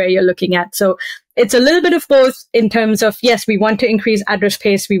hardware you're looking at. So it's a little bit of both in terms of, yes, we want to increase address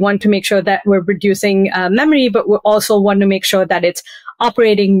space. We want to make sure that we're reducing memory, but we also want to make sure that it's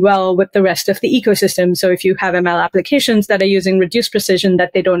operating well with the rest of the ecosystem. So if you have ML applications that are using reduced precision,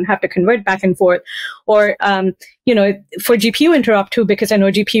 that they don't have to convert back and forth, or, for GPU interop too, because I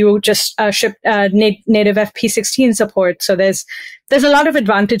know GPU just shipped native FP16 support. So there's a lot of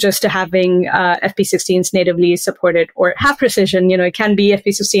advantages to having FP16s natively supported or half precision. It can be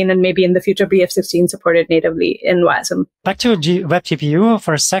FP16 and maybe in the future be F16 supported natively in Wasm. Back to web GPU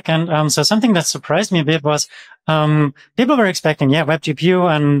for a second. So something that surprised me a bit was people were expecting, web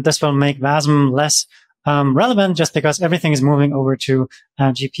GPU, and this will make Wasm less relevant just because everything is moving over to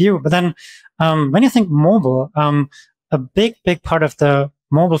GPU. But then when you think mobile, a big part of the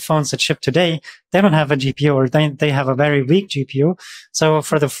mobile phones that ship today, they don't have a GPU, or they have a very weak GPU. So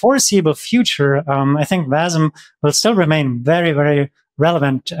for the foreseeable future, I think Wasm will still remain very, very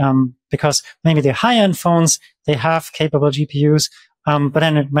relevant, because maybe the high-end phones, they have capable GPUs. But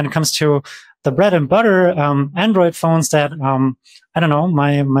then when it comes to the bread and butter, Android phones that, I don't know,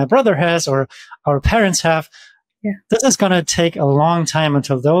 my brother has or our parents have, this is going to take a long time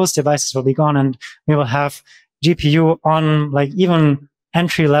until those devices will be gone, and we will have GPU on like even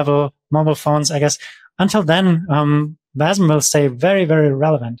entry-level mobile phones. I guess until then, Wasm will stay very, very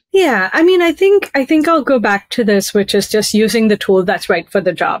relevant. Yeah, I mean, I think I'll go back to this, which is just using the tool that's right for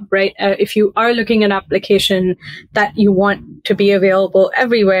the job, right? If you are looking at an application that you want to be available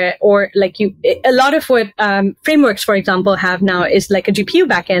everywhere, or like a lot of what frameworks, for example, have now is like a GPU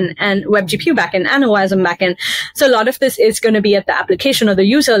backend and web GPU backend and a Wasm backend. So a lot of this is going to be at the application or the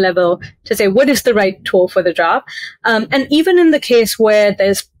user level to say what is the right tool for the job. And even in the case where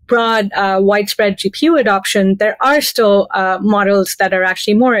there's broad, widespread GPU adoption, there are still models that are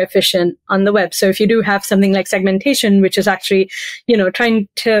actually more efficient on the web. So if you do have something like segmentation, which is actually, trying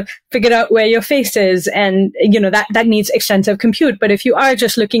to figure out where your face is, and, that needs extensive compute. But if you are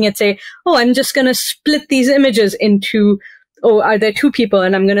just looking at, say, I'm just going to split these images into, are there two people,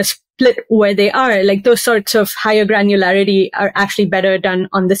 and I'm going to split where they are, like those sorts of higher granularity are actually better done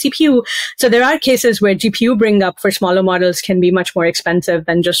on the CPU. So there are cases where GPU bring up for smaller models can be much more expensive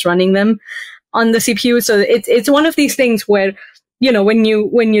than just running them on the CPU. So it's one of these things where, when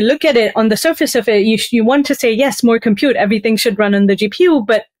you look at it on the surface of it, you want to say, yes, more compute, everything should run on the GPU,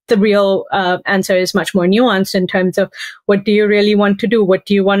 but the real answer is much more nuanced in terms of what do you really want to do? What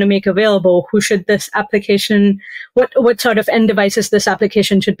do you want to make available? Who should this application, what sort of end devices this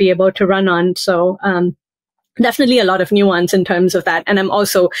application should be able to run on? So, definitely a lot of nuance in terms of that. And I'm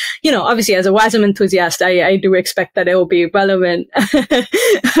also, obviously as a Wasm enthusiast, I do expect that it will be relevant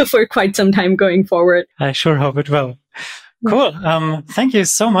for quite some time going forward. I sure hope it will. Cool. Thank you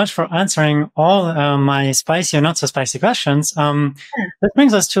so much for answering all my spicy or not so spicy questions. That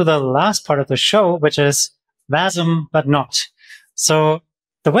brings us to the last part of the show, which is Wasm, but not. So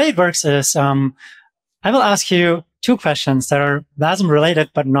the way it works is I will ask you two questions that are Wasm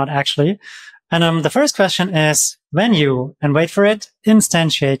related, but not actually. And the first question is, when you, and wait for it,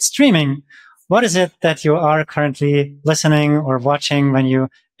 instantiate streaming, what is it that you are currently listening or watching when you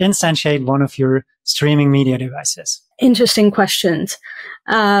instantiate one of your streaming media devices? Interesting questions.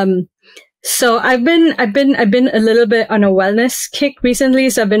 So I've been a little bit on a wellness kick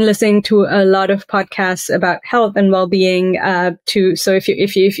recently. So I've been listening to a lot of podcasts about health and well-being. So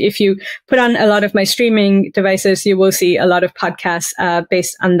if you put on a lot of my streaming devices, you will see a lot of podcasts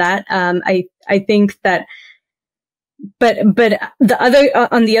based on that. I think that. But on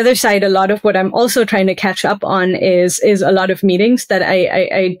the other side, a lot of what I'm also trying to catch up on is a lot of meetings that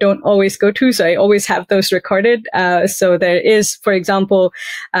I don't always go to. So I always have those recorded. So there is, for example,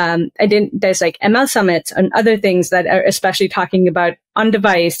 there's like ML summits and other things that are especially talking about on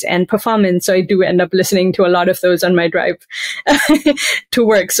device and performance. So I do end up listening to a lot of those on my drive to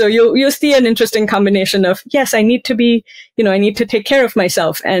work. So you'll see an interesting combination of, yes, I need to take care of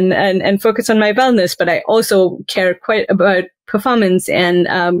myself and focus on my wellness, but I also care quite about performance and,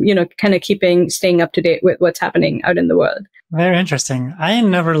 kind of staying up to date with what's happening out in the world. Very interesting. I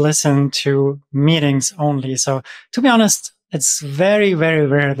never listen to meetings only. So to be honest, it's very, very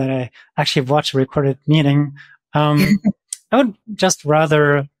rare that I actually watch a recorded meeting. I would just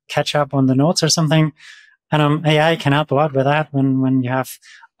rather catch up on the notes or something. And AI can help a lot with that when you have,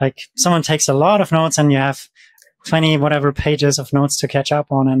 like, someone takes a lot of notes and you have 20 whatever pages of notes to catch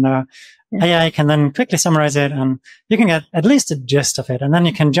up on, and AI can then quickly summarize it, and you can get at least a gist of it. And then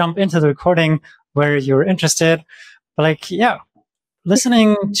you can jump into the recording where you're interested. But like, yeah,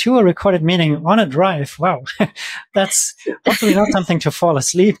 listening to a recorded meeting on a drive, wow, that's hopefully not something to fall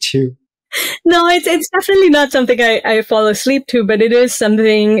asleep to. No, it's definitely not something I fall asleep to, but it is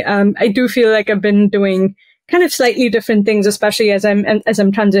something I do feel like I've been doing kind of slightly different things, especially as I'm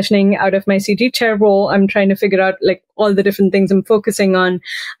transitioning out of my CG chair role. I'm trying to figure out like all the different things I'm focusing on.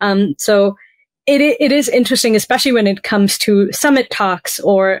 So it is interesting, especially when it comes to summit talks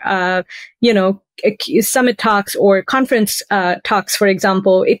or summit talks or conference talks, for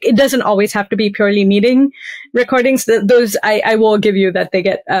example. It doesn't always have to be purely meeting recordings. Those I will give you that they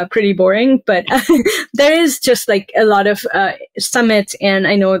get pretty boring, but there is just like a lot of summits and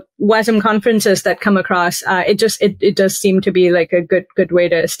I know WASM conferences that come across. It does seem to be like a good way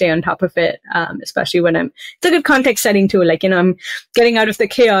to stay on top of it, especially when it's a good context setting too. Like, I'm getting out of the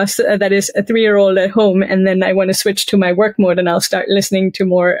chaos that is a 3-year-old at home, and then I want to switch to my work mode and I'll start listening to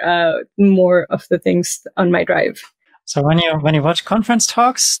more of the things on my drive. So when you watch conference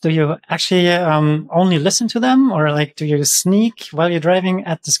talks, do you actually only listen to them, or like do you sneak while you're driving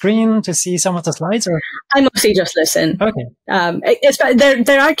at the screen to see some of the slides? Or I mostly just listen. Okay.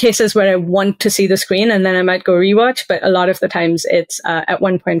 There are cases where I want to see the screen and then I might go rewatch, but a lot of the times it's at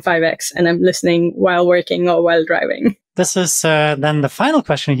 1.5x and I'm listening while working or while driving. This is then the final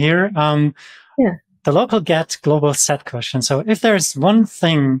question here. The local get global set question. So if there's one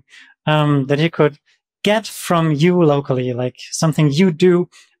thing that you could get from you locally, like something you do,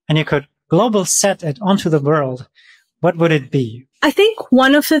 and you could global set it onto the world, what would it be? I think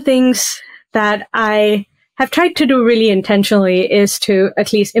one of the things that I have tried to do really intentionally is to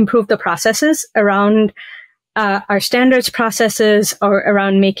at least improve the processes around our standards processes, or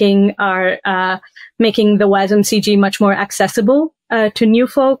around making the WASM CG much more accessible to new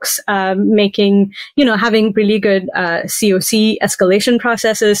folks, having really good COC escalation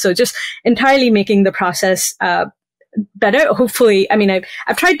processes. So just entirely making the process better. Hopefully, I mean,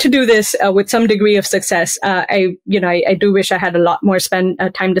 I've tried to do this with some degree of success. I do wish I had a lot more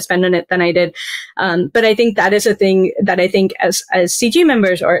time to spend on it than I did. But I think that is a thing that I think as CG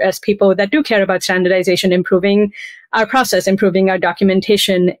members or as people that do care about standardization, improving our process, improving our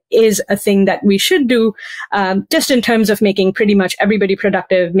documentation is a thing that we should do, just in terms of making pretty much everybody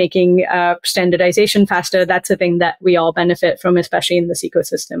productive, making standardization faster. That's a thing that we all benefit from, especially in this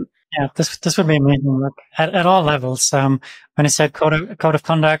ecosystem. Yeah, this would be amazing. Like at all levels. When I said code of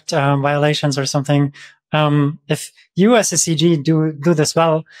conduct violations or something, if you as a CG do this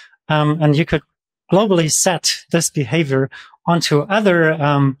well, and you could globally set this behavior onto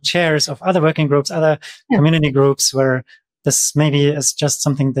other chairs of other working groups, other community groups, where this maybe is just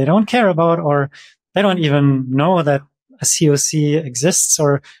something they don't care about, or they don't even know that a COC exists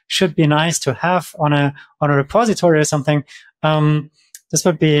or should be nice to have on a repository or something, this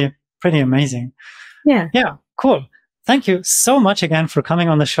would be pretty amazing. Yeah. Yeah. Cool. Thank you so much again for coming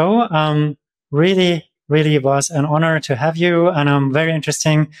on the show. Really was an honor to have you, and very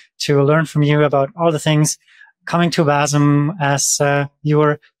interesting to learn from you about all the things coming to Wasm as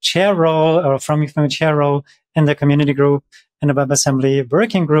your chair role, or from your chair role in the community group, in the WebAssembly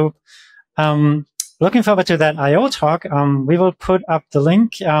working group. Looking forward to that I/O talk. We will put up the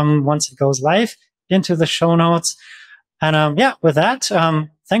link once it goes live into the show notes. And yeah, with that,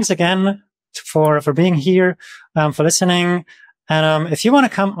 thanks again for being here, for listening. And if you want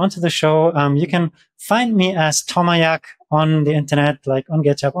to come onto the show, you can find me as Tomayak on the internet, like on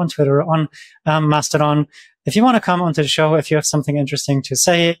GitHub, on Twitter, on Mastodon. If you want to come onto the show, if you have something interesting to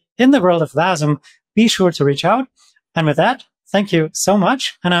say in the world of Wasm, be sure to reach out. And with that, thank you so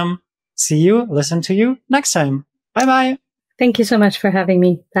much. And see you, listen to you next time. Bye-bye. Thank you so much for having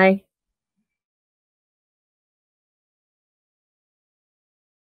me. Bye.